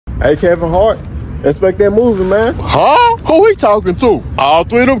Hey, Kevin Hart, expect that movie, man. Huh? Who he talking to? All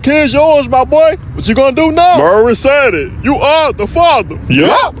three of them kids yours, my boy. What you gonna do now? Maury said it. You are the father.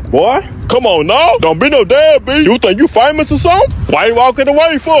 Yup. Boy. Come on now. Don't be no deadbeat. You think you famous or something? Why you walking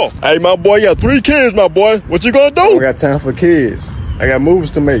away for? Hey, my boy, you got 3 kids, my boy. What you gonna do? I don't got time for kids. I got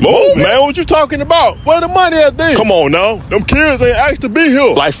movies to make. Move, man. What you talking about? Where the money at then? Come on now. Them kids ain't asked to be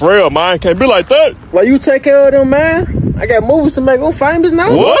here. Like, for real, man. Can't be like that. Well, you take care of them, man. I got movies to make. Who famous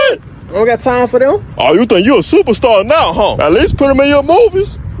now? What? I don't got time for them. Oh, you think you a superstar now, huh? At least put them in your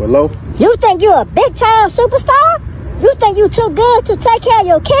movies. Hello? You think you a big-time superstar? You think you too good to take care of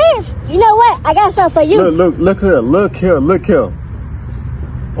your kids? You know what? I got something for you. Look here.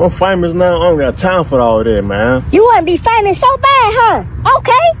 I'm famous now. I don't got time for all that, man. You want to be famous so bad, huh?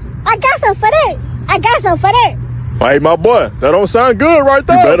 Okay. I got something for that. Hey, my boy, that don't sound good right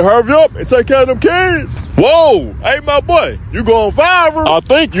there. You better hurry up and take care of them kids. Whoa. Hey, my boy, you going viral. I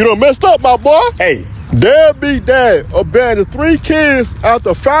think you done messed up, my boy. Hey. Deadbeat dad abandoned 3 kids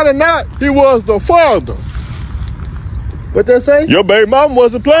after finding out he was the father. What they say? Your baby mama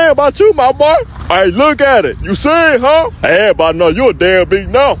wasn't playing about you, my boy. Hey, look at it. You see it, huh? Hey, everybody know you a deadbeat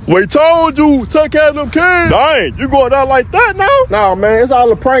now. We told you, take care of them kids. Dang, you going out like that now? Nah, man, it's all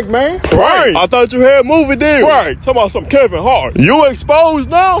a prank, man. Prank? I thought you had movie deals. Right, talking about some Kevin Hart. You exposed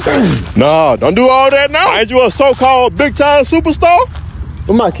now? Nah, don't do all that now. Ain't you a so-called big-time superstar?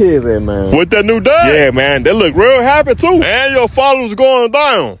 Where my kids at, man? With that new dad? Yeah, man, they look real happy, too. And your followers going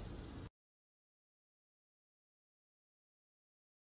down.